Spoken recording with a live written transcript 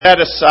Set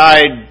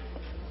aside,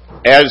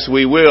 as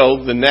we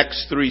will, the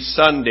next 3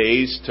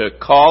 Sundays to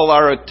call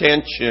our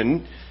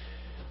attention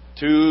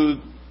to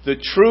the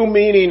true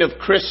meaning of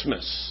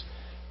Christmas.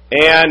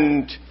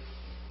 And,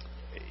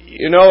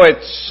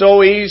 it's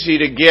so easy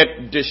to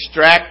get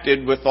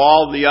distracted with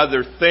all the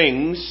other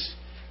things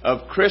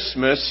of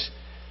Christmas.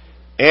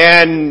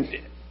 And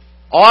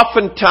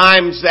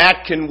oftentimes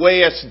that can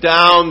weigh us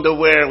down to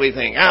where we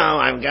think,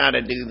 I've got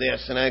to do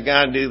this and I've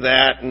got to do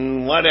that.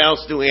 And what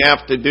else do we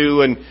have to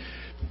do?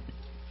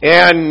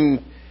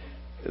 And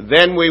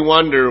then we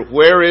wonder,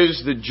 where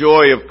is the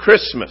joy of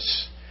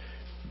Christmas?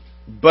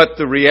 But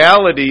the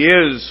reality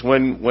is,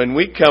 when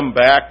we come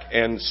back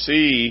and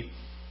see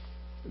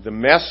the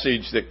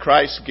message that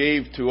Christ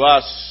gave to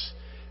us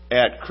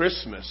at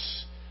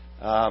Christmas,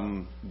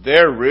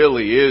 there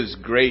really is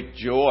great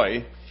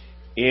joy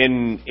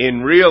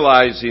in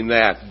realizing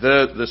that.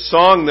 The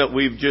song that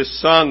we've just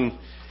sung,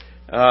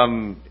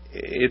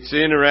 it's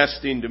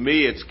interesting to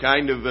me. It's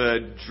kind of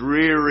a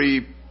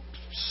dreary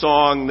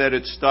song that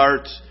it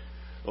starts,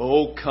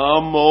 oh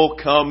come,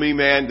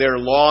 Emmanuel. They're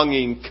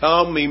longing,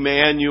 come,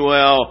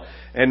 Emmanuel,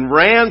 and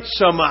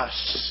ransom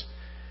us.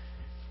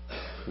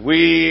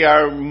 We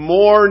are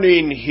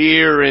mourning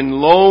here in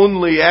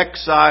lonely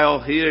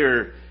exile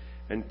here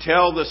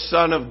until the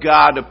Son of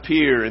God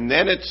appear. And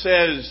then it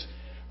says,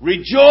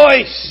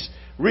 rejoice,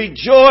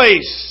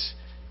 rejoice,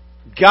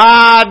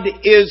 God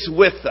is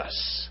with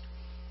us.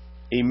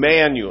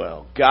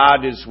 Emmanuel,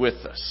 God is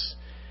with us.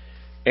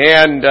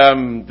 And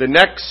the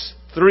next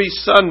 3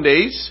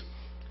 Sundays,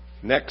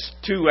 next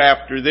 2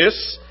 after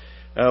this,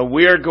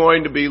 we are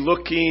going to be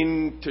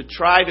looking to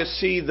try to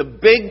see the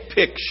big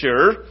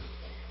picture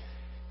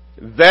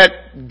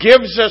that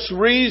gives us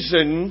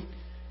reason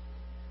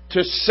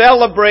to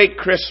celebrate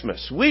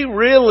Christmas. We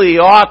really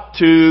ought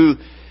to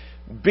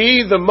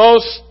be the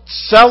most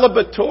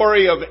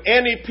celebratory of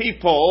any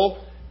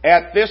people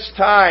at this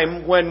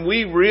time when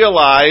we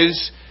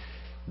realize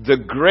the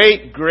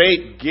great,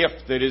 great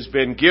gift that has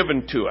been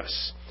given to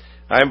us.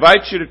 I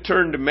invite you to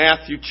turn to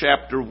Matthew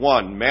chapter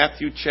 1.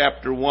 Matthew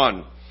chapter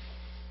 1.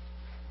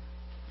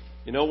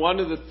 One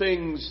of the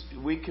things,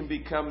 we can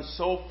become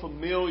so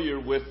familiar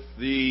with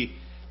the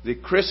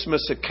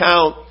Christmas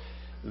account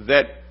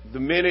that the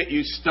minute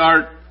you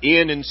start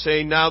in and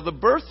say, now the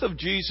birth of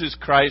Jesus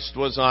Christ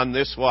was on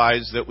this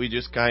wise, that we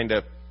just kind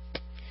of,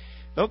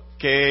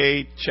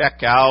 okay,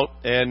 check out.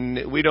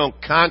 And we don't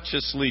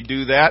consciously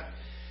do that.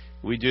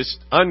 We just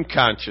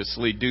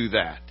unconsciously do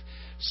that.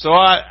 So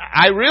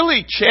I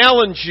really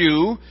challenge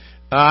you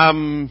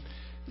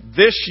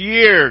this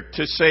year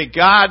to say,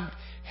 God,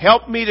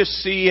 help me to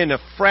see in a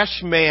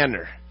fresh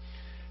manner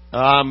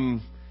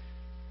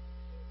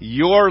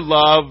your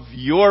love,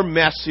 your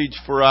message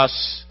for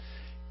us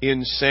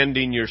in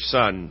sending your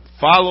Son.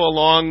 Follow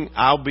along.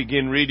 I'll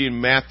begin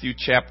reading Matthew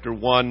chapter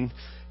 1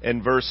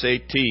 and verse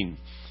 18.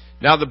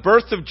 Now the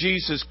birth of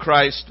Jesus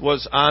Christ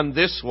was on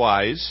this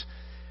wise,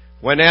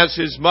 when as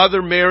his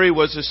mother Mary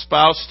was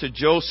espoused to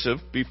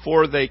Joseph,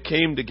 before they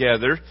came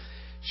together,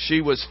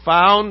 she was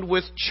found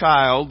with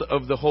child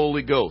of the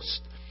Holy Ghost.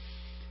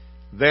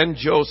 Then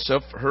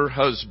Joseph, her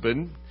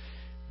husband,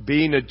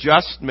 being a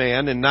just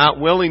man and not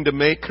willing to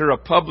make her a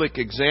public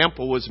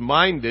example, was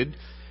minded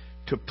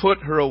to put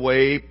her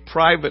away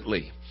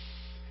privately.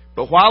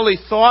 But while he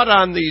thought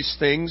on these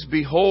things,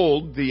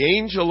 behold, the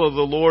angel of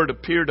the Lord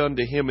appeared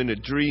unto him in a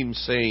dream,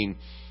 saying,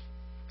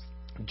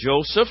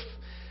 Joseph,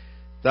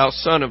 thou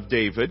son of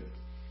David,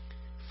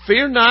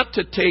 fear not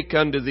to take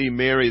unto thee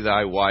Mary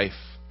thy wife,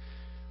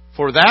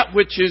 for that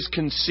which is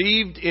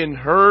conceived in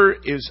her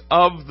is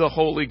of the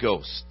Holy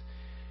Ghost.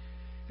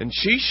 And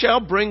she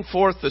shall bring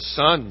forth a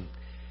son,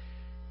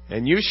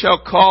 and you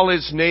shall call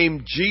his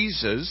name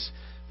Jesus,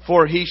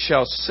 for he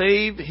shall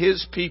save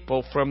his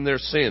people from their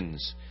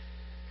sins.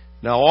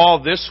 Now all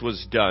this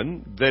was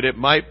done, that it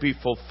might be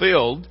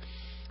fulfilled,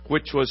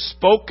 which was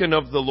spoken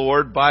of the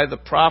Lord by the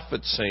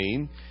prophet,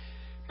 saying,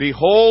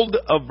 Behold,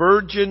 a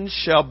virgin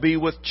shall be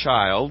with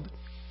child,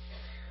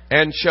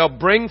 and shall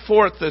bring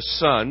forth a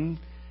son,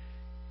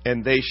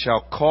 and they shall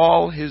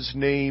call his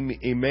name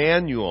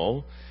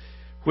Emmanuel,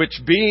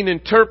 which being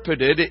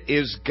interpreted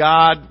is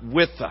God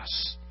with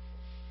us.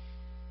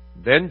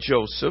 Then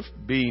Joseph,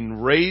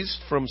 being raised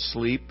from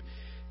sleep,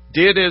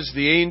 did as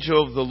the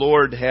angel of the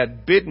Lord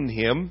had bidden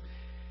him,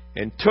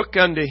 and took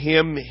unto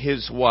him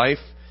his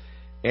wife,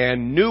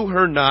 and knew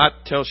her not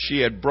till she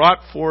had brought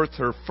forth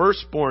her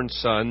firstborn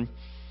son,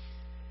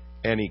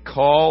 and he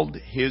called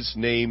his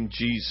name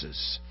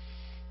Jesus.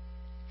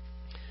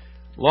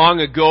 Long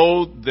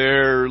ago,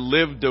 there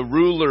lived a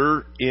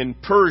ruler in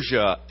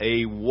Persia,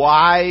 a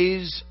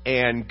wise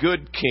and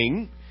good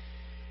king.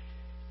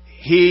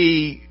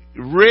 He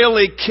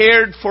really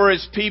cared for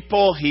his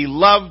people. He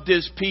loved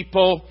his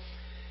people.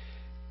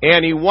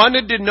 And he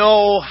wanted to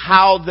know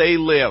how they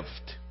lived.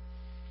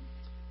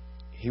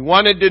 He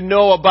wanted to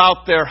know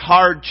about their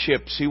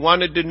hardships. He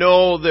wanted to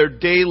know their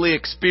daily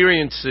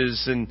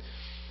experiences. And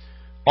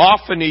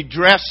often he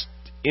dressed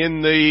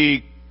in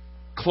the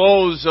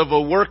clothes of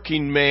a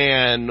working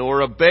man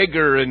or a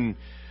beggar and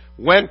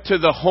went to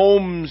the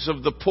homes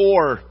of the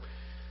poor.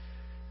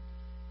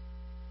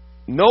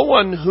 No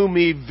one whom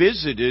he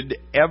visited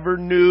ever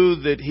knew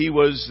that he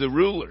was the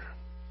ruler.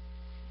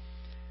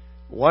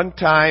 One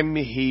time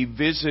he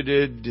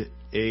visited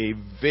a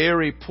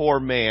very poor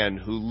man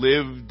who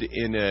lived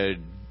in a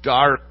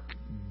dark,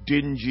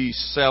 dingy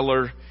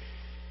cellar.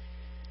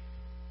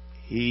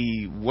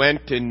 He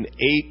went and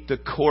ate the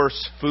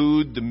coarse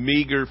food, the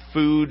meager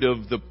food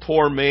of the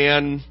poor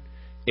man,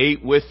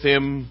 ate with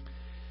him,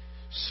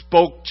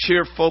 spoke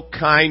cheerful,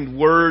 kind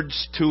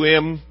words to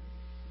him,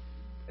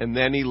 and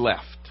then he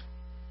left.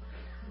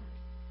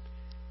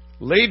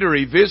 Later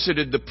he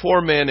visited the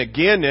poor man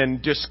again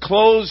and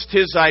disclosed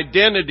his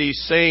identity,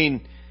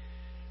 saying,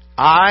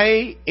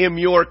 "I am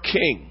your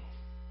king."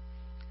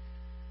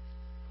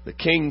 The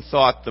king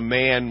thought the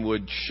man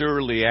would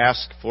surely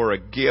ask for a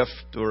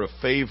gift or a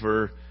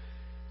favor,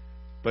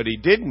 but he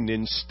didn't.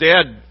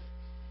 Instead,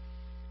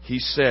 he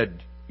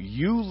said,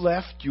 "You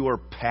left your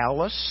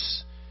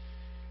palace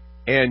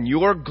and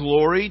your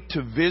glory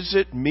to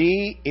visit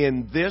me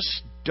in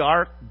this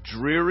dark,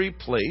 dreary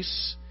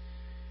place.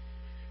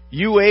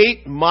 You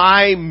ate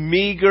my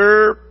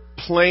meager,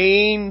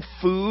 plain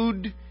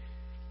food.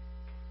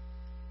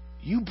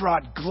 You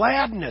brought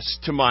gladness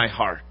to my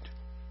heart.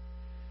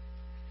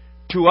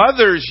 To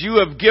others you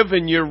have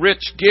given your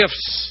rich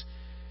gifts.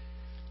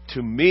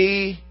 To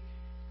me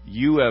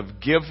you have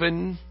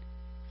given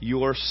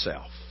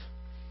yourself."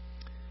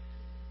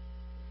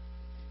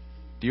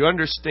 Do you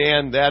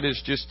understand that is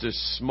just a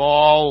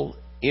small,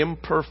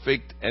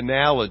 imperfect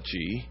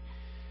analogy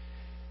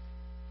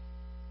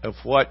of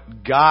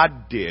what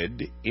God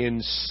did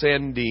in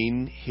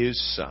sending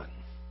His Son?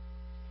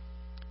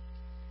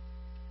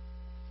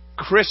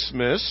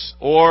 Christmas,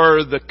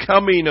 or the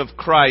coming of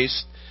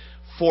Christ,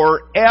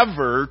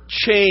 forever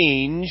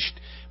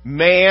changed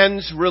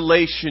man's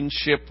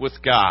relationship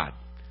with God.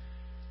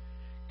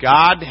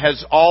 God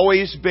has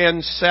always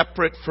been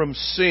separate from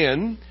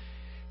sin.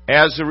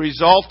 As a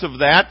result of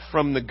that,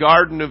 from the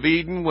Garden of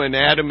Eden, when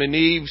Adam and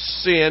Eve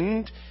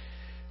sinned,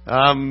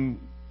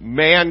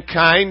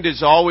 mankind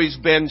has always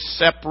been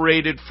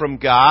separated from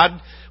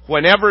God.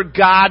 Whenever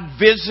God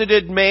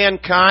visited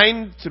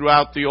mankind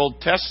throughout the Old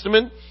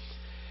Testament,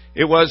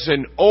 it was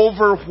an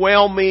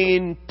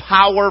overwhelming,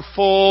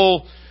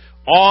 powerful,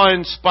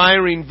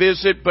 awe-inspiring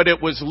visit, but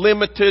it was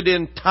limited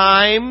in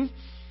time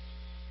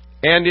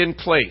and in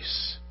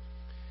place.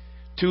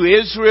 To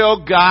Israel,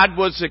 God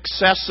was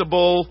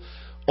accessible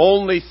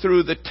only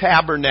through the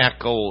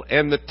tabernacle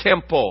and the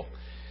temple,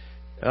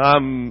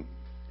 and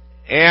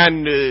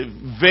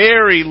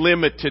very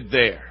limited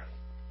there.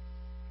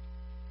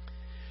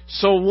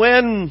 So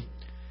when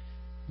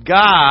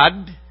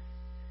God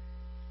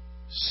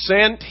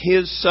sent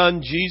His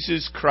Son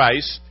Jesus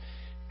Christ,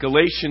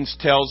 Galatians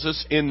tells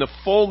us, in the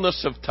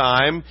fullness of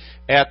time,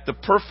 at the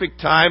perfect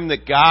time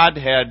that God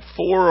had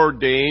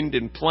foreordained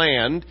and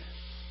planned,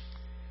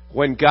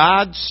 when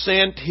God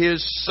sent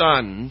His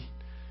Son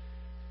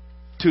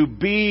to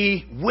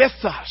be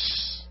with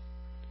us,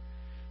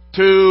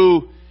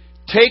 to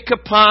take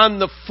upon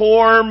the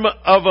form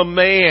of a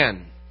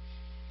man,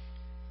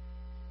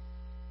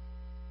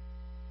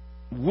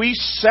 we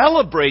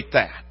celebrate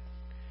that.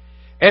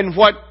 And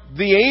what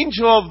the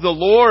angel of the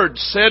Lord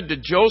said to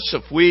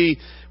Joseph, we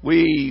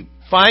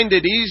find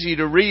it easy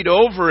to read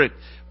over it,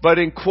 but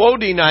in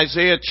quoting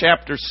Isaiah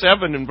chapter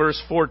 7 and verse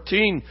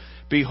 14,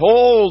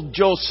 "Behold,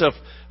 Joseph,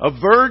 a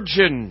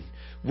virgin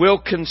will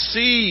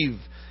conceive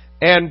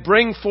and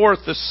bring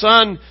forth a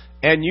son,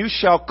 and you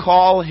shall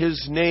call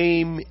his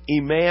name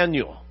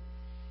Emmanuel."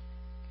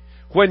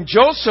 When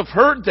Joseph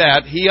heard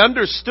that, he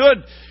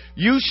understood,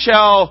 you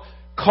shall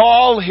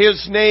call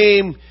his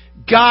name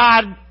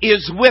God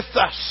is with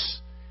us.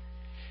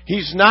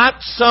 He's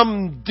not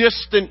some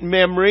distant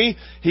memory.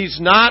 He's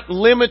not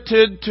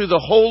limited to the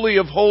Holy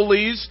of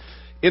Holies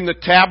in the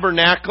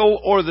tabernacle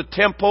or the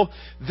temple.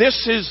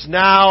 This is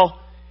now,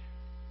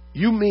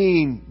 you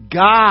mean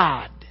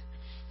God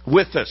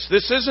with us.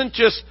 This isn't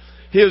just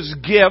His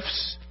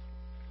gifts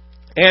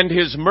and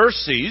His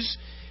mercies.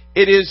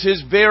 It is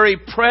His very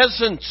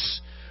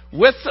presence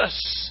with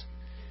us.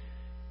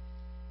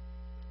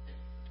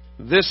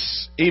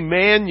 This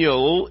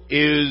Emmanuel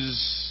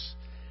is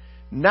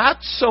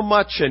not so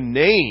much a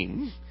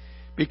name,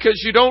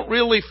 because you don't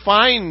really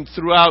find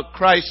throughout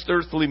Christ's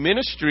earthly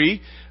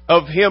ministry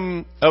of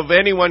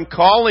anyone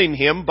calling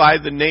Him by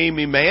the name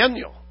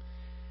Emmanuel.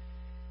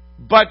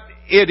 But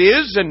it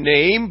is a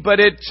name,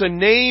 but it's a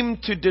name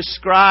to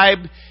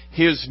describe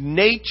His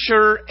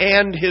nature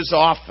and His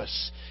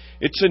office.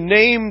 It's a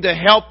name to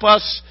help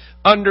us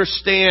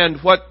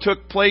understand what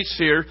took place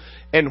here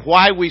and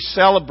why we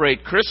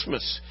celebrate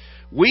Christmas.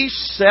 We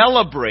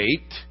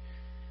celebrate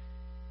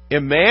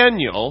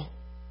Emmanuel.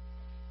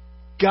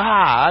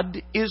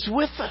 God is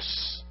with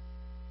us.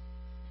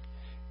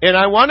 And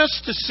I want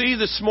us to see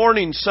this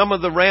morning some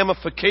of the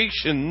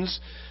ramifications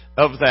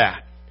of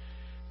that.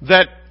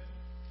 That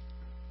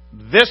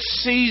this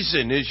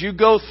season, as you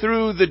go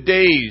through the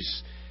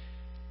days,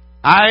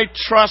 I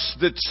trust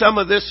that some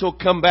of this will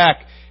come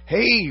back.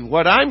 hey,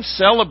 what I'm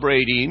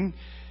celebrating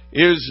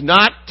is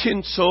not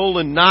tinsel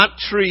and not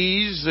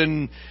trees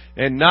and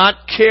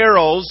not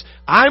carols.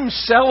 I'm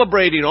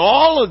celebrating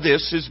all of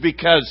this is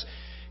because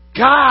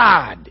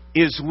God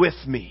is with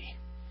me.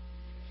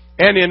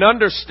 And in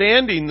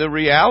understanding the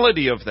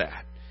reality of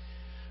that,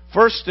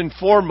 first and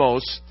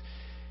foremost,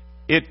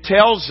 it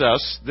tells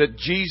us that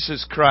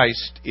Jesus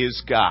Christ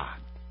is God.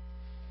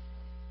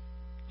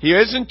 He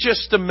isn't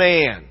just a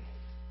man.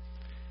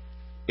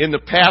 In the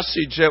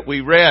passage that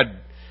we read,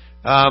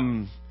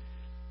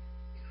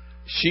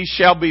 she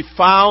shall be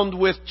found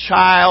with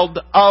child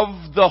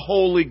of the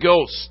Holy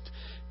Ghost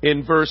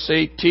in verse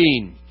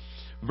 18.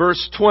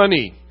 Verse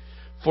 20,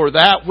 for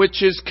that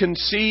which is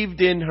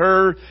conceived in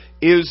her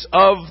is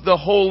of the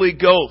Holy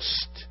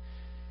Ghost.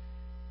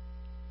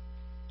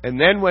 And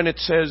then when it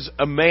says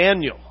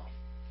Emmanuel,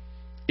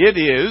 it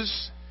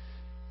is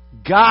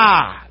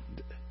God.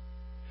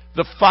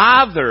 The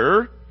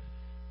Father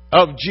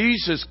of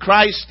Jesus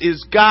Christ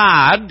is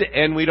God,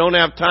 and we don't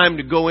have time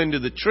to go into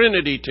the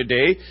Trinity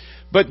today,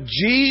 but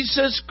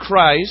Jesus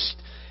Christ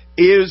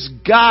is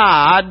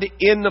God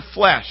in the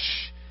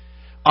flesh.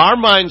 Our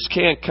minds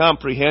can't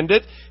comprehend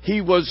it.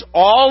 He was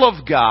all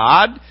of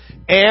God,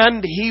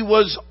 and He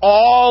was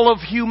all of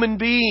human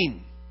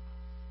being.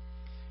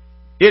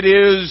 It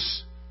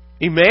is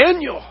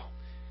Emmanuel,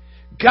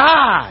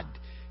 God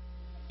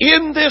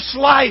in this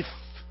life,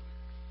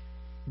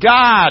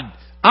 God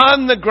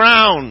on the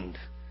ground,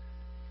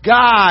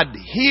 God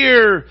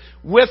here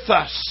with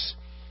us.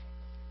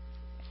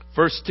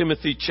 1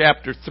 Timothy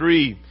chapter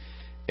 3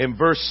 and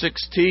verse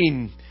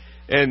 16,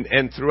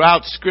 and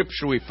throughout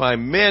Scripture we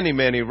find many,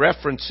 many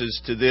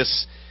references to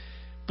this.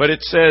 But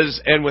it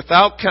says, and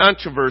without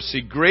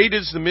controversy, great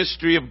is the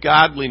mystery of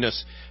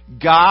godliness.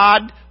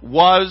 God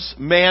was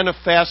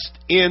manifest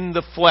in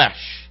the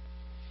flesh.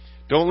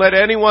 Don't let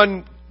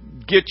anyone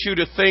get you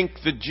to think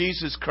that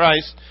Jesus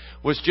Christ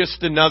was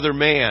just another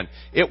man.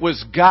 It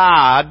was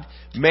God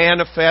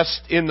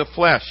manifest in the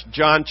flesh.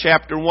 John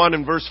chapter 1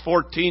 and verse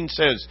 14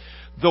 says,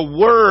 the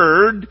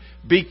Word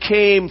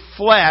became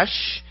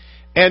flesh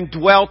and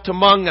dwelt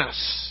among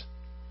us.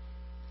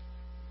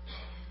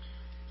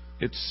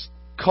 It's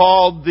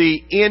called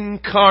the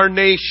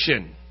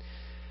incarnation,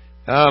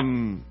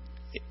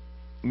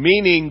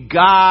 meaning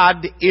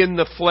God in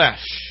the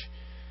flesh.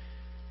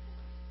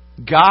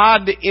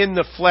 God in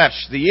the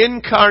flesh, the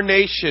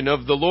incarnation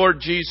of the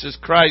Lord Jesus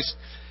Christ,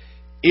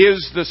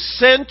 is the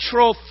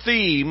central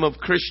theme of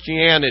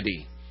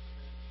Christianity.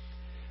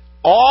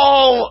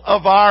 All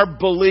of our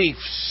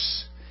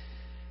beliefs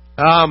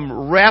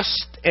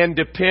rest and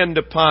depend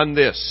upon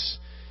this.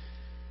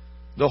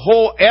 The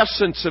whole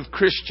essence of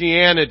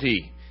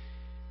Christianity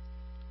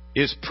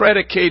is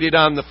predicated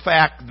on the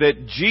fact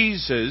that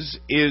Jesus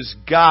is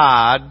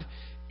God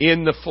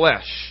in the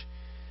flesh.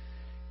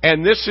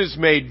 And this is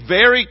made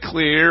very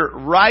clear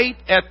right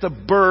at the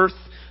birth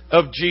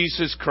of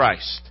Jesus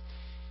Christ.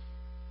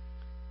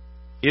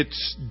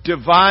 It's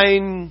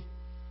divine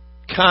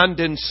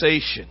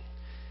condensation.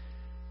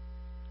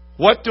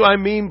 What do I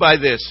mean by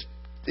this?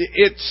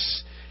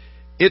 It's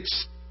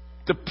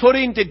the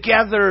putting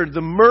together,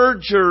 the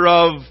merger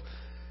of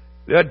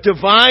a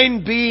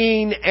divine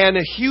being and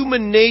a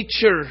human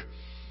nature,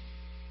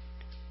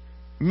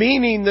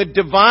 meaning the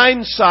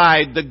divine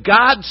side, the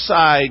God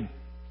side,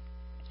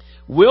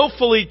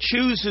 willfully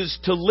chooses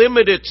to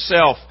limit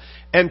itself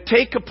and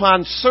take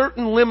upon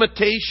certain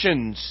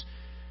limitations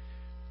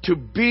to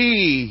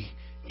be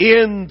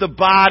in the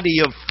body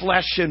of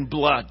flesh and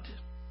blood.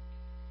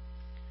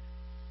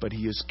 But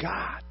He is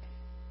God.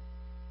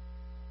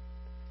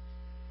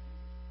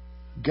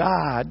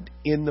 God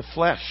in the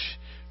flesh.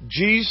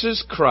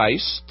 Jesus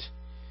Christ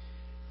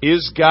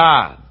is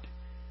God.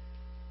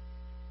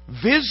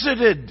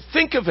 Visited,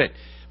 think of it,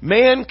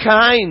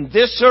 mankind,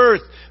 this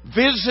earth,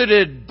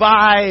 visited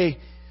by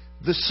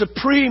the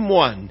Supreme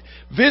One,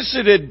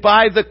 visited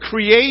by the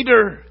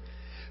Creator,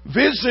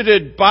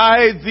 visited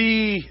by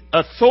the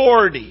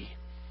authority.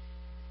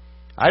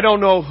 I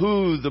don't know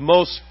who the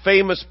most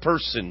famous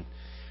person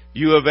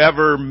you have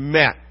ever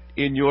met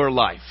in your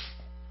life.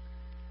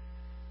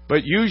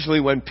 But usually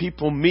when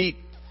people meet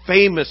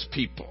famous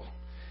people,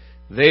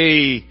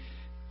 they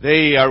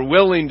are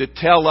willing to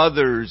tell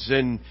others,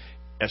 and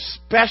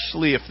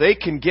especially if they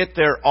can get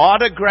their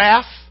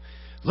autograph.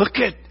 Look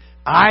at,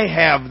 I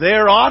have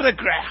their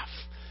autograph.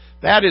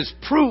 That is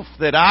proof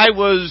that I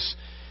was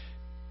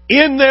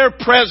in their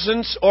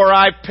presence, or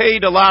I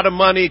paid a lot of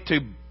money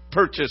to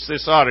purchase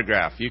this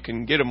autograph. You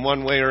can get them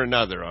one way or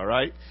another, all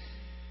right?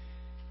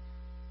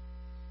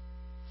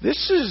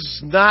 This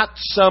is not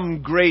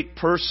some great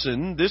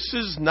person. This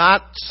is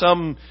not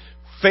some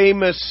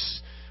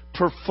famous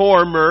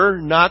performer,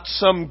 not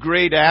some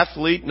great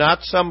athlete, not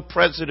some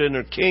president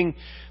or king.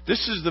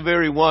 This is the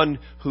very one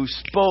who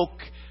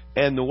spoke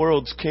and the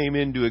worlds came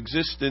into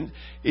existence.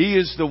 He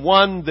is the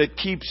one that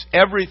keeps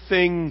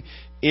everything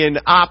in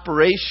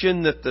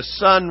operation, that the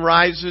sun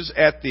rises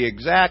at the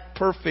exact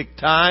perfect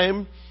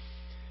time.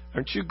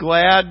 Aren't you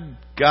glad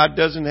God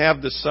doesn't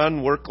have the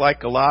sun work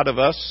like a lot of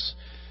us?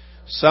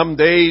 Some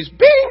days,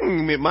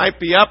 bing, it might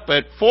be up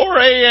at 4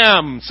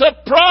 a.m.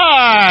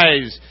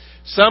 Surprise!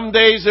 Some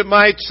days it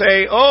might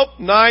say,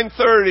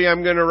 9:30,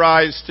 I'm going to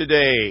rise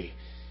today.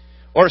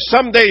 Or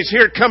some days,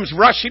 here it comes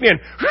rushing in.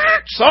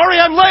 Sorry,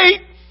 I'm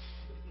late.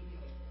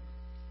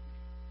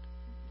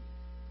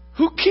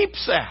 Who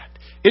keeps that?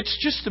 It's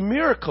just a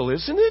miracle,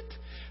 isn't it?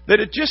 That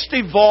it just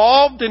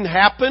evolved and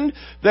happened,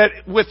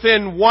 that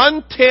within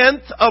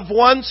 1/10 of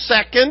 1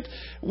 second,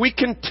 we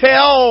can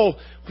tell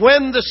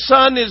when the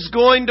sun is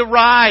going to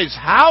rise.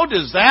 How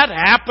does that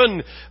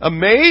happen?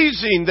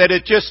 Amazing that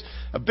it just,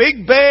 a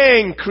big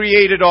bang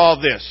created all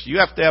this. You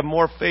have to have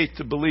more faith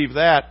to believe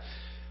that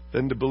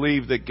than to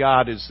believe that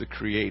God is the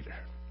Creator.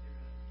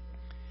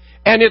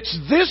 And it's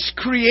this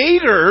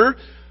Creator,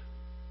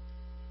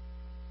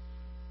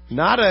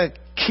 not a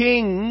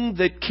king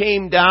that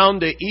came down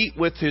to eat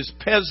with his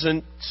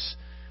peasants.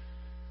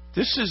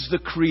 This is the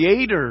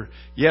Creator.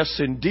 Yes,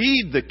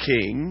 indeed, the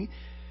King.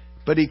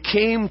 But He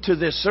came to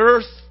this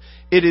earth.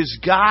 It is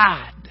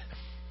God.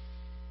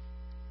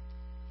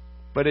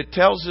 But it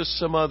tells us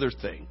some other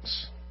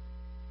things.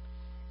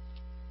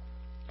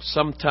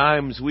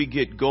 Sometimes we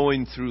get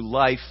going through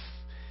life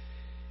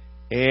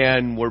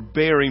and we're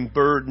bearing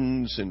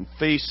burdens and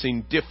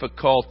facing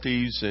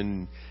difficulties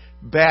and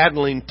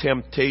battling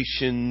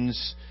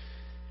temptations,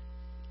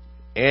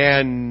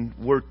 and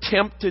we're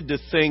tempted to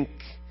think,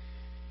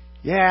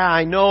 yeah,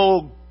 I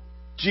know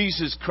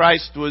Jesus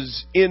Christ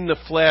was in the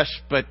flesh,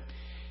 but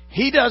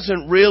He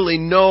doesn't really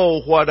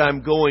know what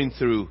I'm going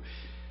through.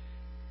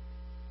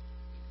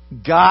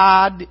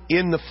 God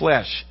in the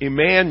flesh,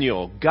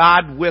 Emmanuel,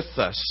 God with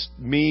us,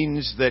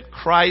 means that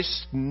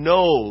Christ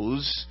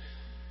knows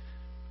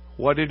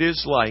what it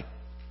is like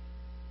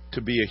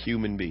to be a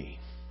human being.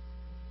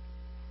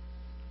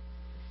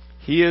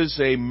 He is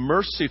a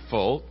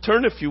merciful...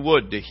 Turn, if you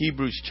would, to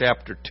Hebrews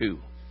chapter 2.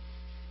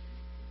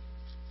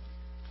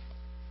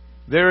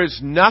 There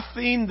is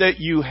nothing that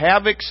you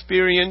have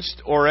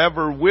experienced or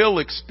ever will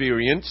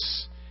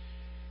experience.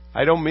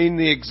 I don't mean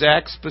the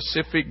exact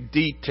specific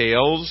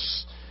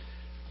details,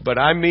 but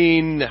I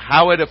mean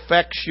how it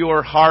affects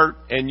your heart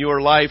and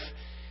your life,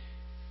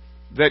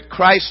 that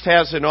Christ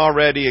hasn't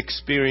already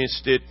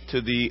experienced it to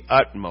the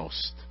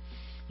utmost.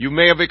 You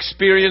may have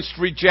experienced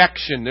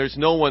rejection. There's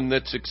no one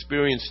that's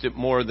experienced it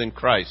more than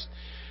Christ.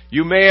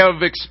 You may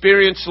have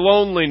experienced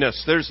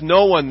loneliness. There's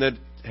no one that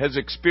has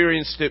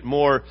experienced it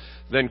more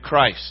than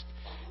Christ.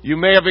 You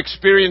may have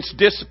experienced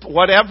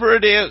whatever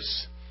it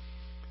is.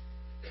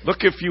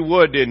 Look, if you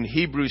would, in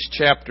Hebrews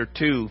chapter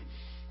 2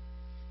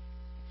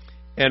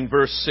 and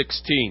verse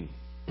 16.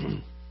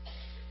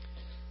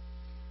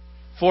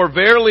 For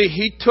verily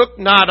He took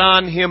not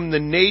on Him the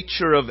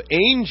nature of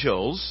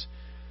angels,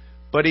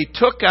 but He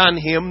took on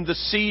Him the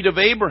seed of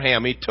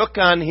Abraham. He took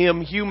on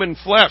Him human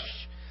flesh.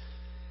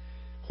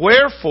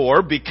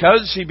 Wherefore,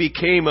 because He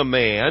became a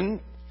man,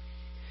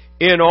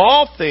 in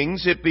all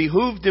things it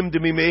behooved Him to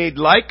be made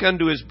like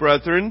unto His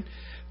brethren,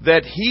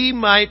 that He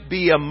might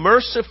be a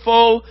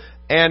merciful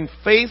and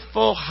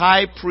faithful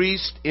high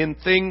priest in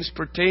things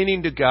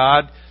pertaining to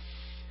God,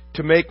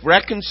 to make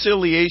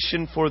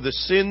reconciliation for the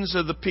sins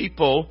of the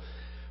people.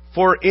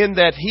 For in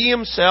that He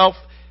Himself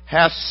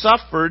hath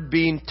suffered,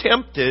 being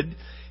tempted,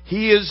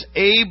 He is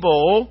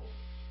able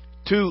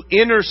to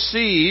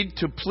intercede,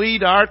 to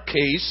plead our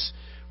case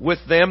with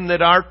them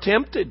that are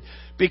tempted.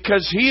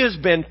 Because He has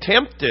been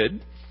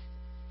tempted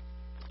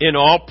in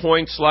all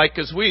points like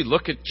as we.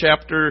 Look at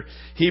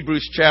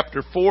Hebrews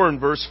chapter 4 and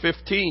verse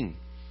 15.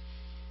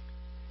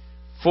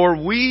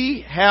 For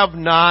we have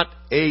not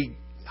a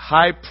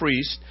high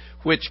priest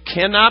which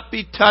cannot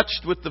be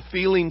touched with the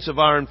feelings of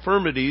our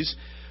infirmities,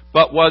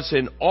 but was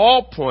in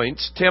all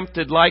points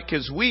tempted like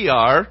as we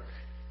are,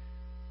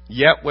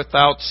 yet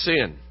without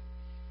sin.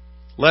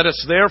 Let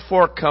us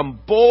therefore come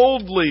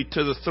boldly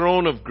to the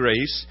throne of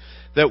grace,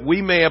 that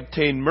we may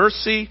obtain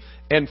mercy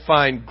and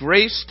find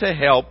grace to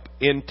help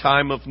in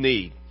time of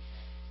need.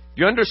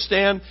 You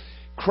understand?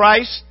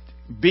 Christ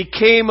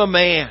became a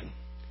man,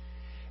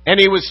 and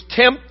He was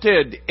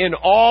tempted in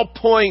all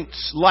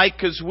points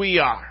like as we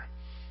are.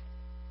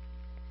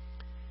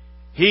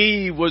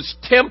 He was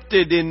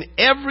tempted in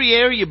every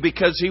area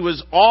because He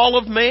was all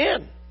of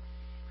man.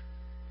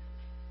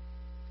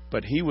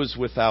 But He was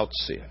without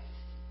sin.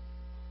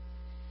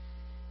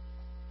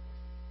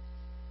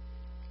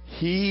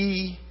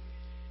 He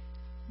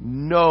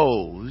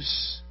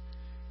knows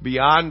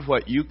beyond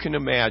what you can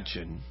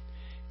imagine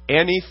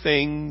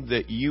anything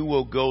that you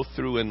will go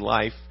through in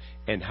life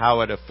and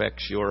how it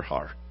affects your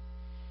heart.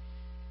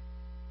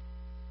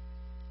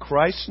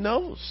 Christ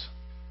knows.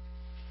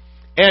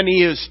 And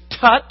He is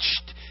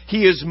touched.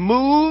 He is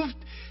moved.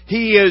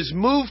 He is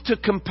moved to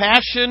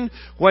compassion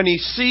when He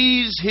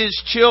sees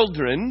His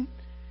children.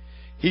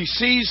 He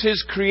sees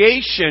His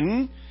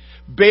creation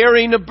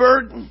bearing a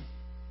burden.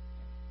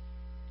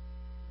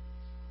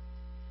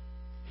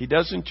 He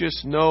doesn't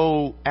just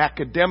know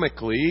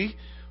academically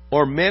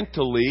or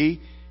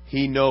mentally.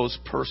 He knows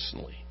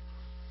personally.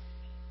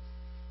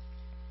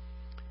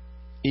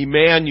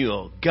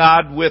 Emmanuel,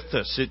 God with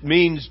us. It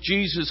means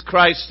Jesus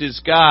Christ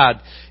is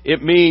God.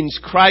 It means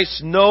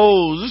Christ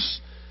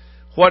knows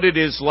what it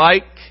is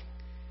like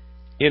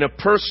in a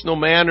personal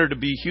manner to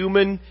be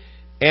human.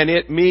 And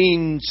it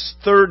means,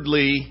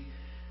 thirdly,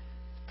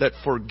 that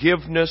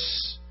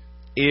forgiveness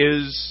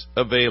is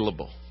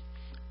available.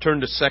 Turn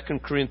to 2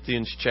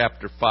 Corinthians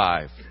chapter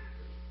 5.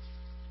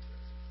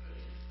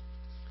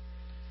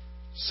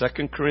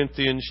 2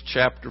 Corinthians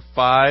chapter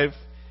 5.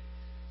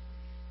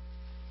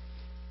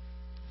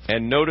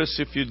 And notice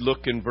if you'd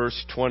look in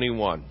verse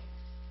 21.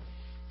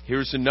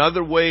 Here's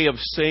another way of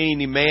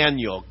saying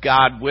Emmanuel,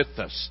 God with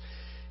us.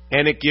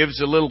 And it gives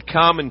a little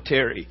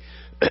commentary.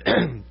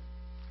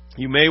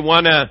 You may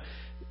want to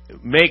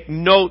make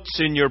notes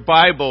in your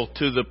Bible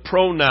to the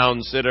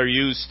pronouns that are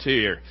used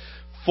here.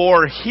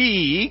 For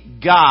He,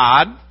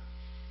 God,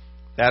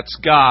 that's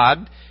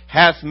God,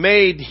 hath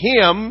made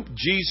Him,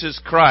 Jesus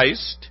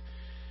Christ,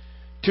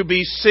 to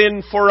be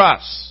sin for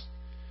us.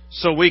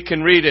 So we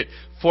can read it.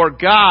 For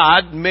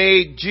God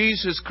made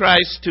Jesus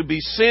Christ to be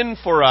sin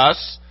for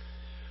us,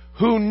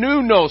 who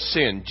knew no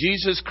sin.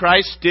 Jesus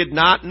Christ did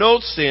not know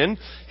sin.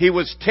 He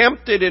was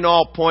tempted in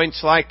all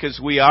points like as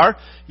we are,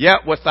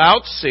 yet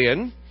without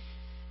sin,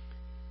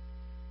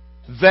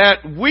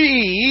 that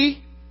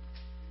we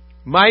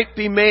might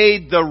be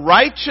made the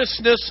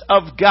righteousness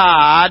of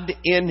God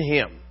in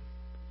Him.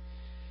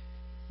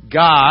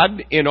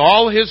 God, in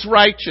all His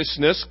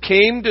righteousness,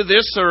 came to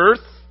this earth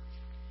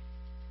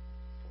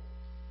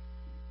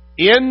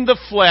in the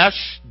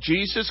flesh,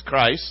 Jesus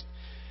Christ,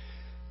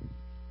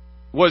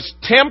 was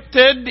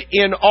tempted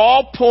in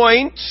all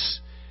points,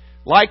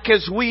 like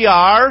as we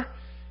are,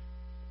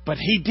 but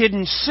He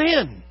didn't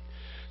sin.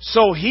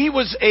 So He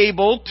was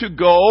able to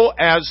go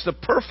as the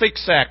perfect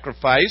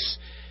sacrifice,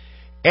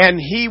 and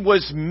He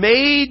was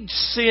made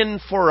sin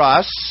for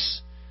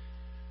us,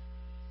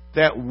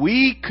 that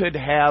we could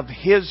have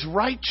His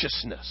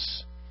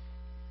righteousness.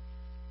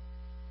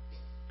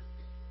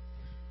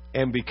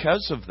 And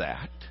because of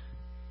that,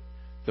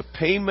 the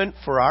payment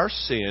for our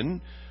sin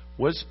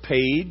was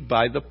paid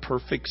by the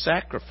perfect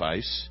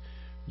sacrifice,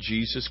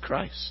 Jesus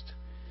Christ.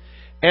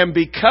 And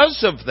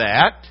because of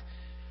that,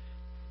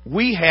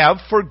 we have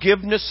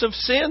forgiveness of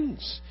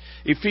sins.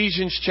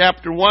 Ephesians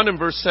chapter 1 and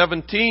verse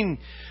 17,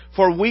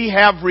 for we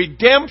have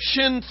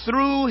redemption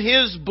through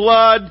His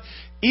blood,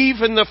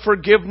 even the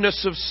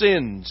forgiveness of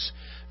sins.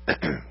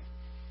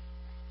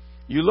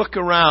 You look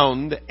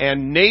around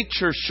and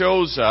nature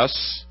shows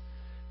us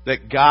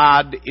that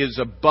God is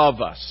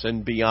above us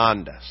and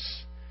beyond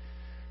us.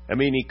 I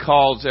mean, He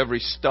calls every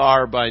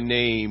star by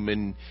name,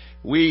 and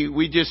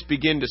we just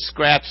begin to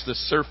scratch the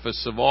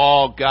surface of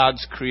all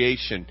God's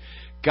creation.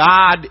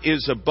 God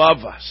is above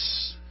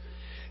us.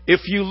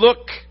 If you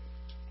look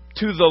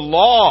to the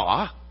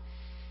law,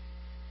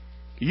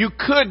 you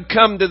could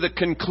come to the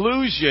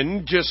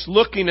conclusion, just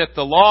looking at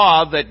the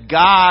law, that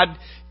God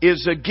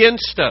is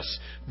against us.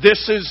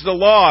 This is the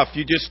law. If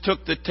you just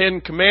took the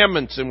 10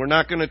 Commandments, and we're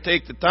not going to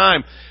take the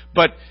time,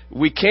 but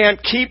we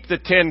can't keep the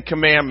 10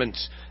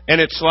 Commandments. And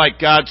it's like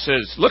God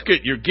says, look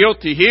at, you're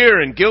guilty here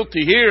and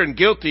guilty here and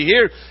guilty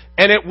here.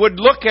 And it would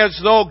look as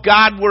though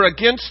God were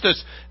against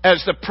us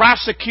as the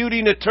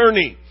prosecuting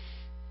attorney.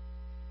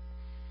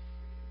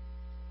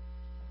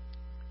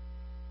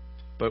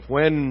 But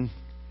when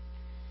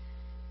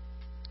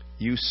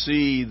you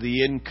see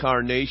the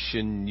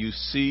incarnation, you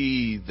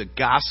see the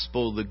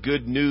gospel, the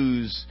good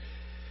news,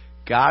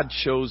 God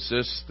shows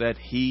us that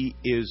He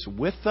is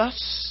with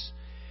us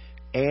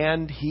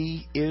and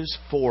He is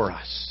for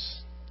us.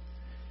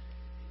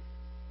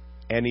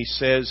 And He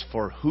says,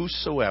 for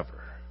whosoever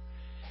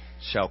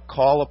shall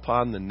call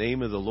upon the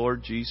name of the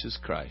Lord Jesus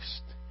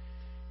Christ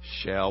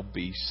shall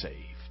be saved.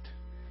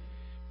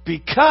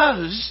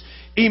 Because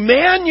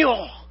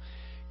Emmanuel,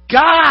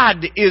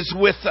 God is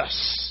with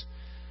us.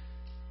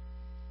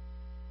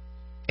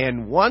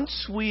 And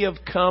once we have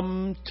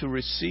come to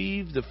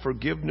receive the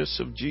forgiveness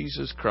of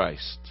Jesus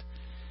Christ,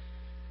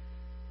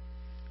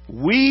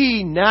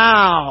 we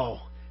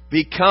now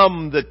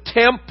become the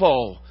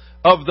temple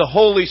of the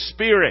Holy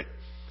Spirit.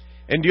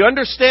 And do you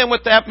understand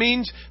what that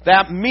means?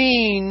 That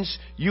means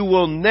you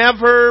will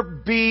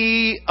never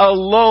be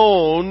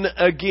alone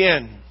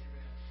again.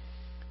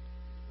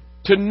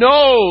 To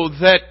know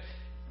that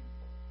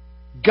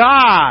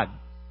God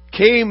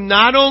came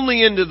not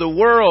only into the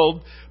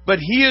world, but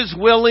He is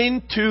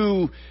willing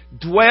to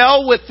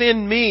dwell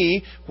within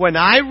me when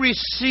I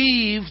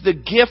receive the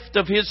gift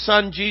of His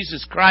Son,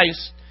 Jesus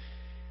Christ.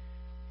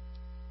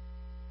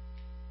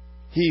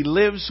 He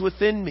lives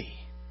within me.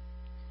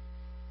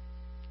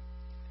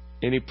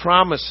 And He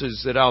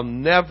promises that I'll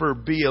never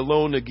be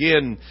alone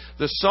again.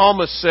 The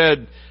psalmist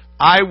said,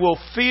 I will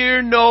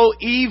fear no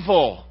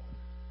evil.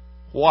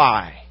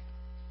 Why?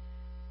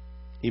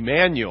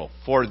 Emmanuel,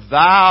 for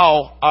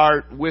Thou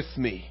art with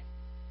me.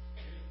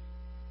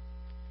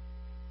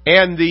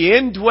 And the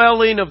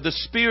indwelling of the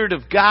Spirit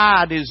of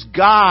God is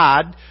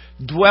God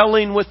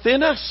dwelling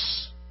within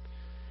us.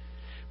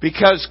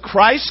 Because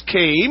Christ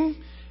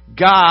came,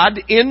 God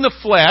in the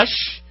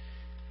flesh,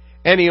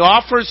 and He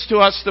offers to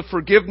us the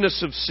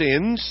forgiveness of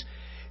sins,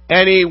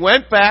 and He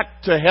went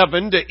back to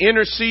heaven to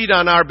intercede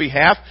on our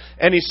behalf,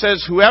 and He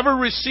says, whoever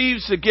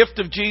receives the gift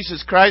of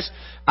Jesus Christ,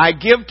 I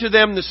give to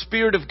them the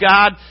Spirit of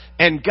God,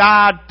 and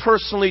God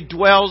personally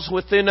dwells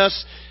within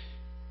us,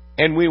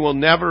 and we will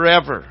never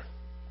ever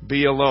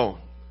be alone.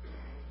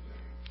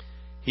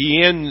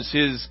 He ends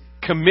His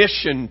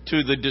commission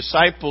to the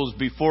disciples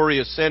before He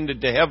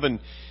ascended to heaven.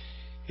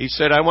 He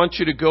said, I want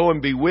you to go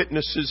and be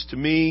witnesses to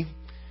me,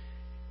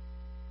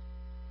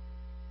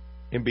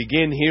 and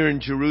begin here in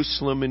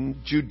Jerusalem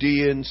and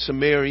Judea and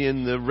Samaria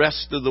and the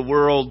rest of the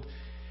world.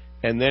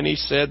 And then He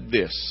said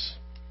this,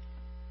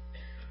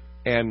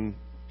 and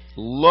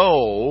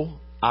lo,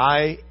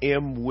 I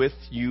am with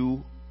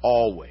you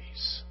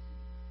always.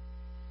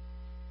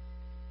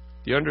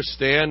 Do you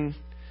understand?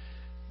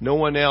 No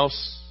one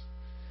else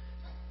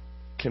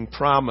can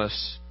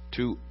promise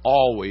to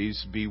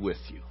always be with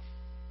you.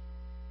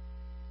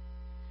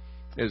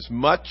 As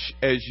much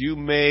as you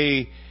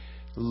may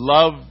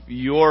love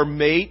your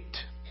mate,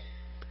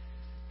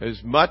 as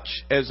much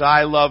as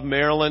I love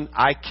Marilyn,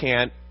 I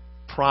can't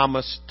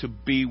promise to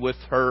be with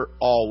her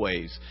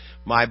always.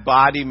 My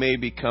body may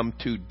become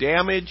too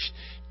damaged,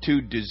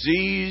 too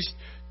diseased,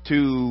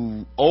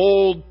 too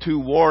old, too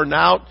worn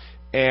out,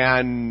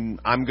 and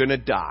I'm going to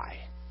die.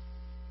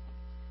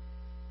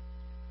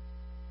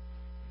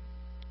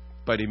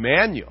 But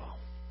Emmanuel,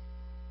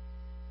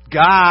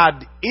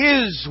 God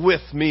is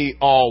with me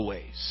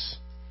always.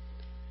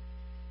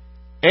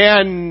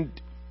 And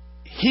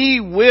He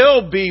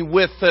will be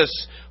with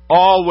us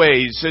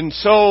always. And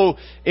so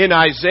in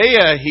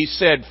Isaiah He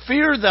said,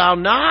 fear thou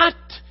not,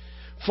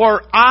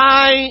 for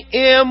I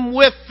am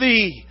with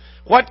thee.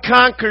 What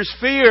conquers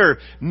fear?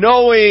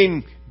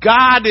 Knowing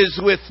God is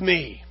with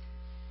me.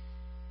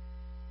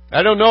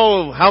 I don't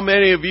know how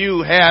many of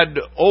you had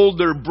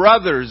older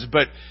brothers,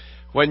 but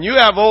when you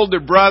have older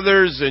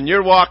brothers and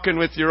you're walking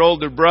with your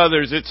older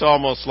brothers, it's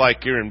almost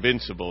like you're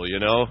invincible, you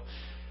know.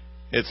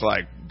 It's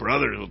like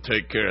brothers will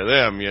take care of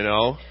them, you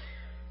know.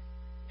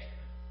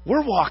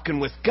 We're walking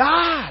with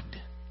God.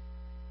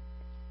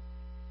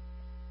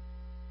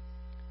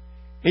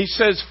 He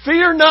says,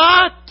 fear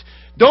not.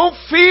 Don't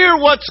fear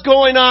what's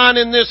going on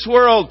in this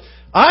world.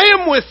 I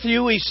am with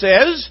you, He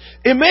says.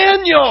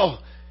 Emmanuel,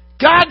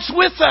 God's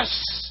with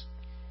us.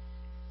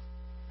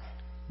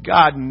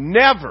 God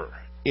never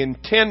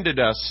intended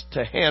us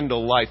to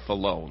handle life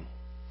alone.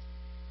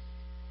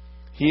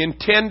 He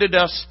intended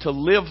us to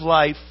live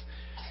life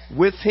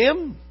with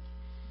Him.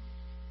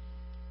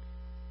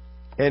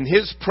 And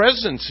His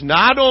presence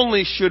not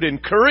only should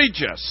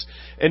encourage us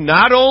and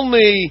not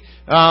only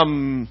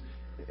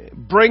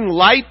bring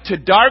light to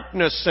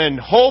darkness and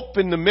hope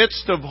in the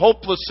midst of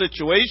hopeless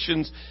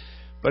situations,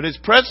 but His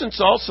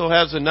presence also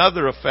has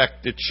another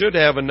effect. It should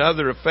have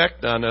another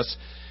effect on us.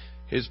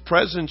 His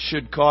presence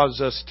should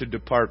cause us to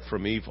depart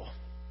from evil.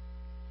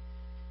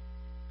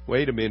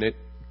 Wait a minute,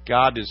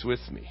 God is with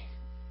me.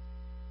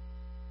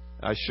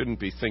 I shouldn't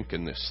be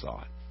thinking this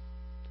thought.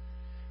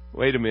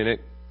 Wait a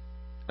minute.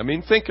 I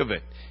mean, think of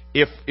it.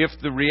 If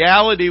the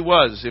reality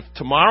was, if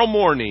tomorrow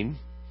morning,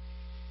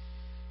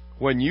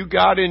 when you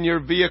got in your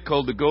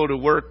vehicle to go to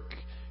work,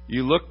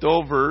 you looked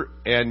over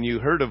and you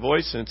heard a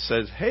voice and it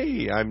says,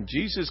 hey, I'm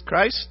Jesus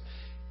Christ.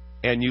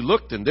 And you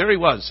looked and there He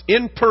was,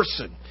 in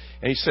person.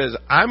 And He says,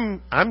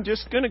 I'm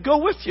just going to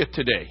go with you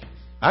today.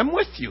 I'm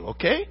with you,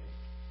 okay?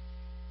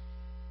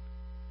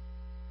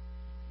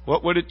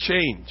 What would it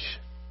change?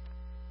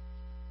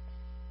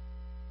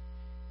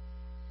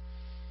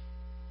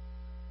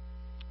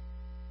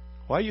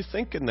 Why are you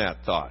thinking that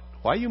thought?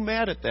 Why are you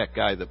mad at that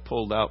guy that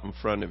pulled out in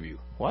front of you?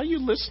 Why are you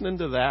listening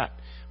to that?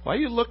 Why are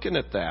you looking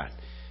at that?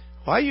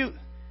 Why are you...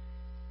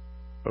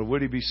 Or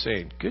would He be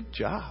saying, good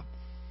job.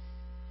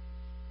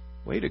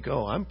 Way to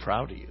go. I'm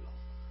proud of you.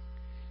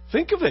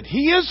 Think of it.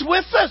 He is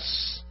with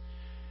us.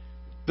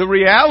 The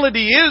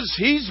reality is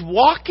He's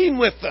walking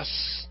with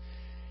us.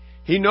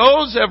 He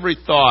knows every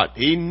thought.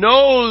 He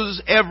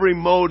knows every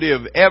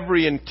motive,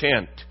 every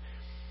intent.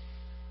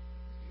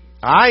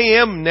 I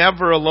am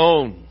never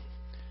alone.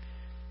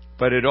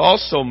 But it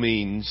also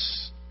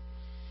means,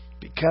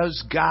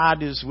 because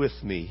God is with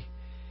me,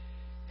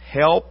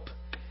 help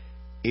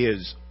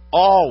is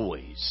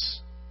always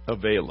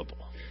available.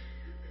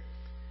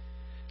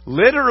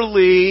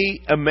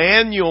 Literally,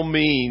 Emmanuel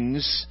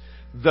means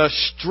the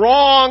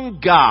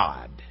strong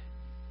God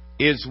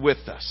is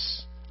with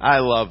us. I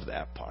love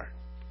that part.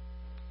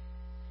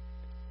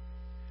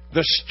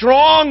 The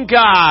strong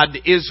God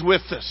is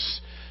with us.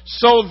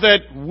 So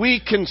that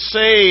we can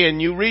say, and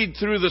you read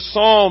through the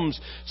Psalms,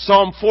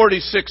 Psalm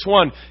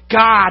 46:1,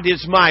 God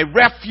is my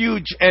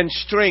refuge and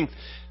strength,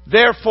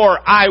 therefore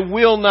I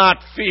will not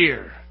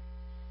fear.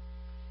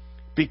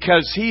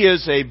 Because He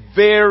is a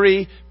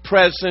very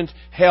present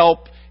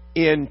help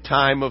in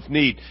time of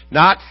need.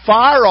 Not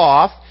far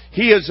off,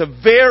 He is a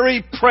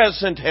very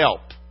present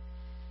help.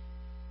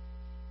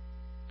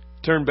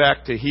 Turn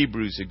back to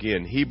Hebrews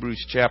again,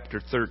 Hebrews chapter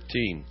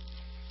 13.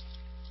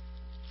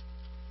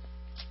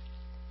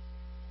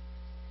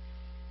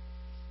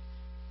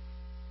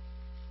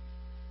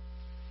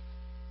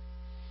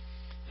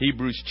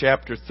 Hebrews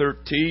chapter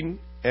 13,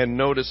 and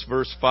notice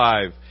verse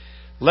 5.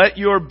 Let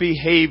your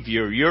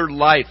behavior, your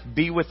life,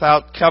 be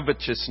without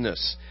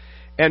covetousness,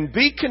 and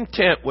be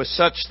content with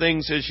such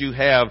things as you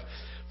have.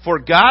 For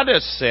God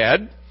has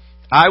said,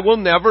 I will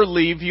never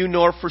leave you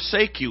nor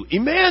forsake you.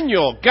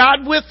 Emmanuel, God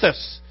with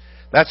us.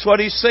 That's what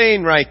He's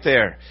saying right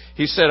there.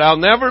 He said, I'll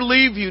never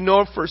leave you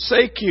nor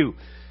forsake you.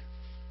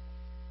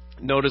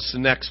 Notice the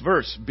next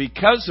verse.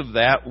 Because of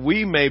that,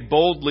 we may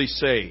boldly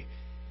say,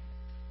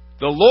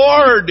 the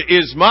Lord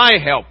is my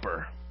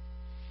helper.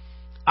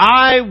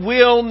 I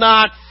will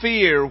not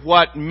fear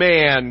what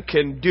man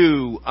can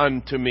do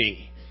unto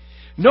me.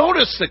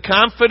 Notice the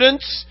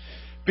confidence.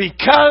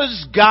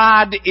 Because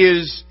God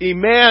is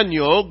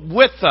Emmanuel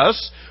with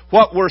us,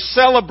 what we're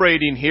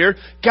celebrating here,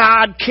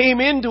 God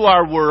came into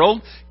our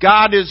world,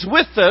 God is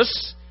with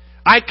us,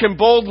 I can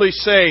boldly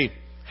say,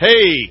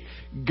 hey,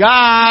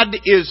 God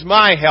is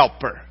my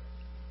helper.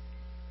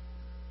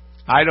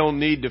 I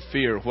don't need to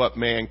fear what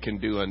man can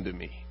do unto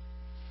me.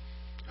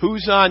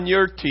 Who's on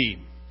your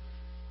team?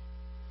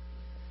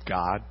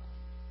 God.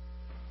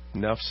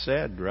 Enough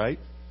said, right?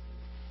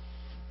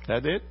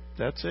 That it?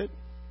 That's it.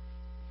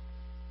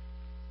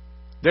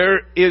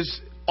 There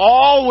is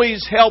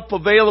always help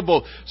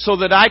available so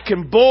that I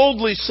can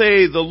boldly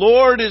say, the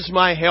Lord is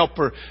my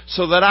helper.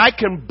 So that I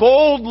can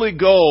boldly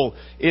go,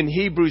 in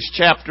Hebrews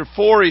chapter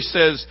 4, he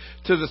says,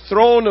 to the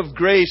throne of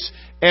grace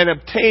and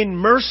obtain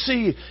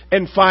mercy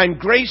and find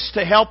grace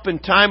to help in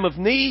time of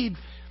need.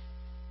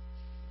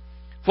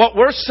 What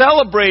we're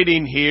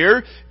celebrating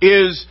here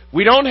is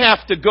we don't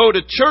have to go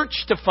to church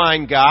to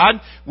find God.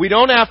 We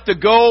don't have to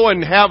go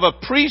and have a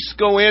priest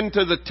go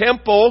into the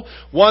temple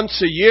once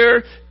a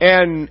year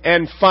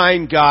and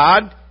find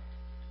God.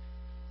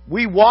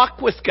 We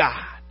walk with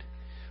God.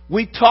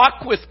 We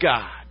talk with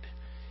God.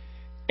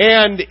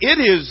 And it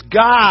is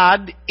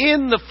God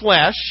in the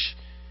flesh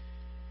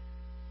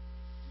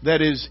that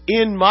is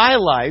in my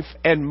life,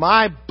 and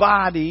my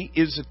body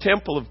is a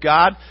temple of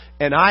God,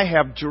 and I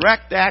have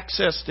direct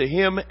access to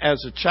Him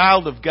as a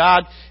child of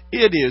God.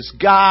 It is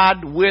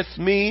God with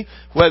me,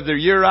 whether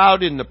you're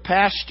out in the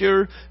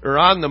pasture or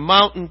on the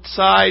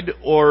mountainside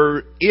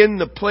or in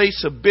the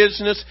place of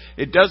business.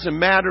 It doesn't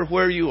matter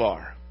where you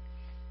are.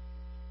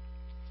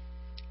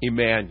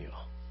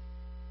 Emmanuel,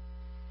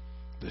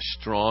 the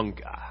strong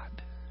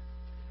God,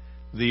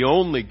 the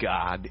only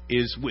God,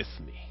 is with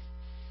me.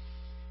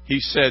 He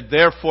said,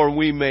 therefore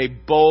we may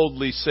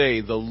boldly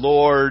say, the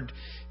Lord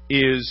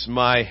is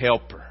my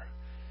helper.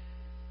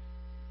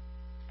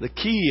 The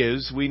key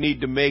is we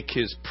need to make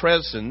His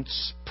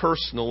presence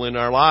personal in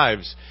our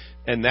lives.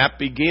 And that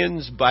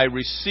begins by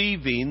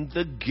receiving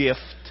the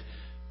gift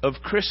of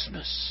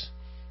Christmas,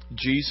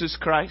 Jesus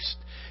Christ.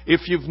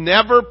 If you've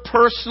never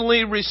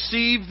personally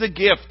received the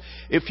gift,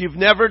 if you've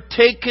never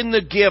taken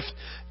the gift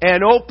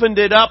and opened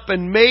it up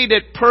and made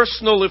it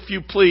personal, if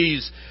you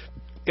please,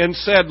 and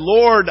said,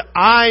 Lord,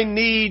 I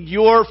need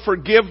your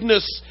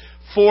forgiveness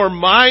for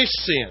my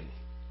sin,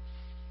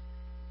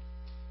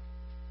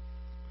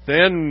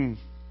 then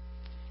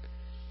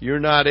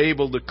you're not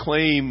able to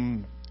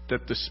claim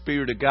that the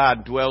Spirit of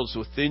God dwells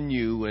within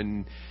you,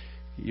 and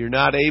you're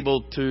not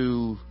able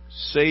to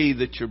say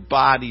that your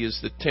body is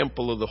the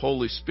temple of the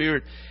Holy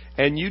Spirit,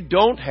 and you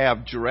don't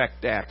have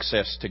direct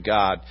access to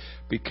God,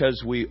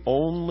 because we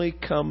only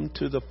come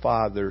to the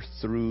Father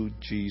through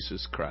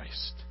Jesus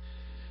Christ.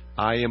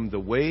 I am the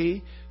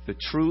way, the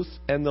truth,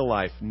 and the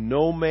life.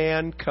 No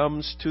man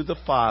comes to the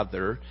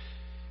Father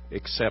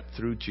except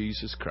through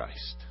Jesus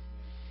Christ.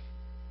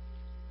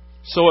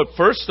 So it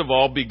first of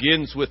all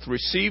begins with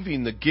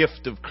receiving the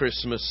gift of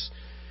Christmas.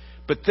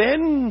 But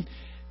then,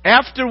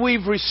 after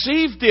we've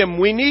received Him,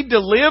 we need to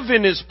live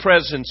in His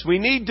presence. We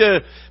need to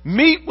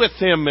meet with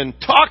Him and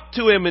talk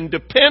to Him and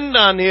depend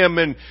on Him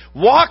and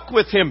walk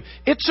with Him.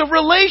 It's a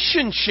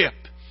relationship.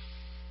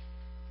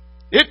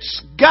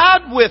 It's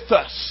God with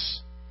us.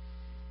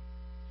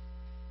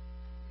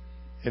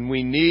 And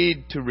we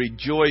need to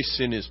rejoice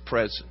in His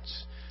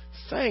presence.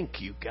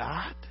 Thank you,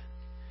 God.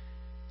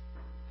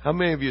 How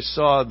many of you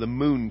saw the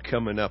moon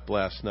coming up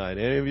last night?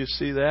 Any of you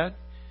see that?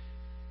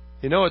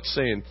 You know, it's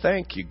saying,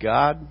 thank you,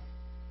 God,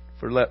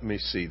 for letting me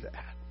see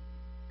that.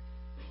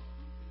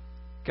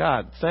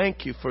 God,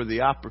 thank you for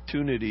the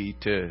opportunity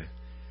to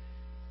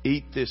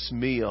eat this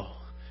meal.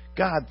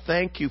 God,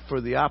 thank you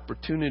for the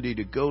opportunity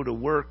to go to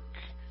work.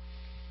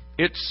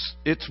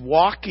 It's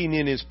walking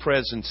in His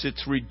presence.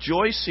 It's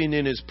rejoicing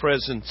in His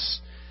presence.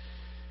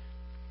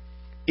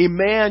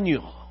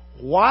 Emmanuel.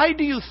 Why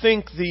do you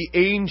think the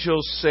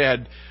angels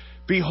said,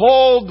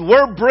 behold,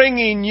 we're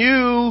bringing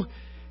you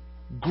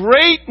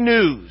great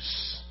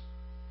news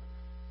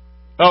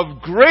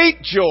of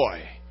great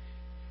joy?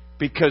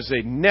 Because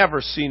they'd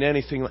never seen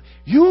anything like.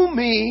 You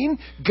mean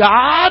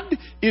God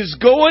is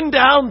going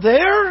down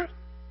there?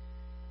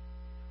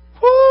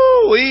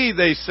 Whoo-wee,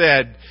 they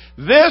said.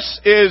 This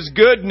is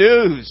good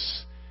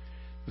news.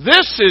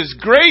 This is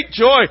great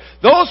joy.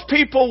 Those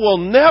people will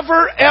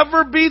never,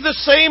 ever be the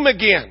same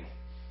again.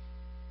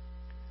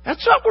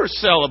 That's what we're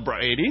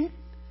celebrating.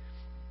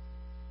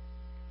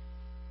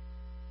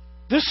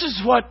 This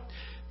is what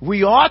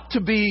we ought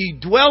to be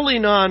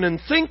dwelling on and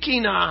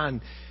thinking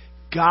on.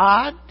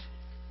 God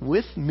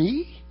with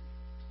me?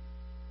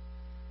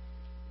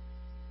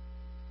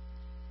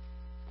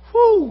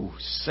 Whew,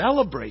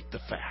 celebrate the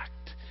fact.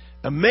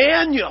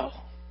 Emmanuel,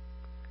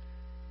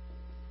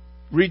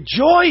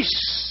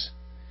 rejoice.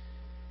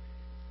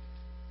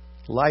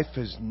 Life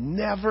has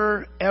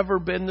never, ever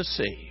been the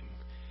same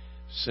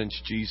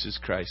since Jesus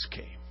Christ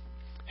came.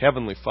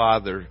 Heavenly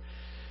Father,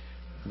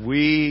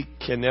 we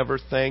can never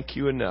thank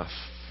you enough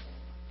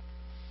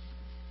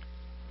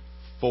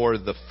for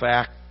the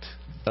fact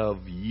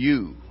of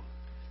you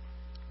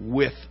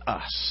with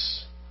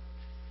us.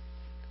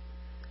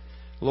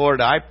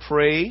 Lord, I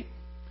pray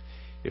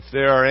if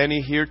there are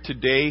any here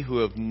today who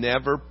have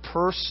never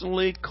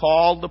personally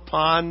called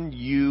upon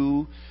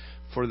you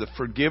for the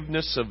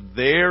forgiveness of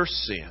their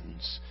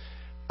sins,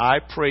 I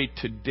pray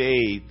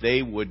today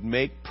they would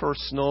make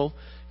personal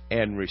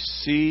and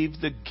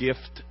receive the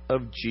gift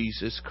of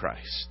Jesus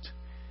Christ.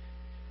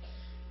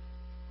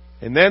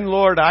 And then,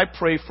 Lord, I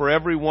pray for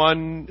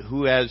everyone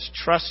who has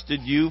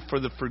trusted you for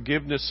the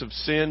forgiveness of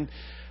sin.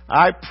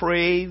 I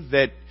pray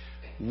that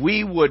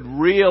we would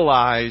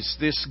realize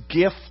this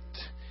gift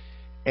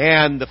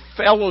and the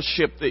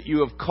fellowship that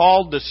you have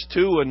called us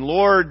to. And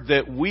Lord,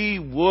 that we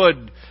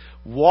would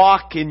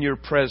walk in your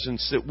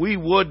presence, that we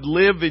would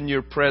live in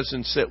your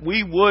presence, that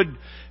we would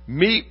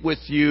meet with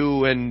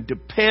you and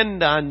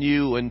depend on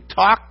you and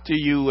talk to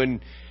you,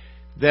 and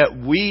that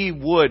we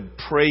would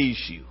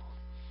praise you.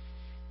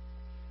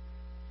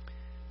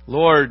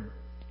 Lord,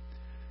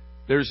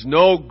 there's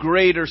no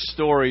greater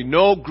story,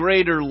 no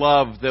greater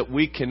love that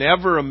we can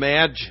ever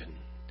imagine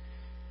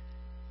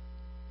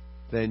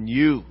than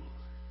you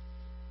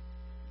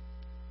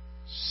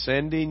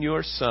sending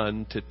your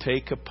Son to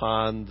take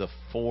upon the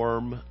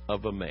form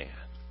of a man.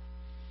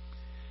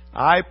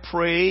 I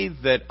pray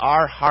that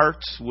our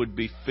hearts would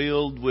be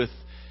filled with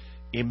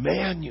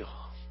Emmanuel.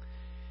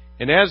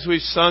 And as we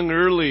sung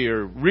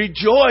earlier,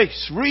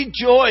 rejoice,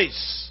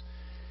 rejoice.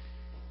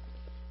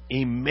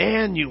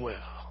 Emmanuel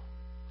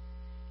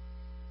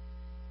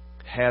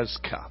has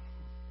come.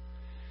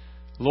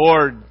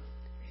 Lord,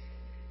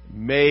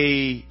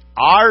 may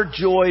our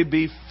joy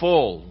be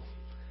full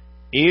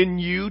in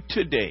you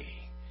today.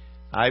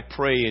 I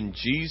pray in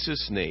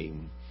Jesus'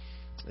 name.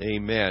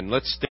 Amen. Let's stand.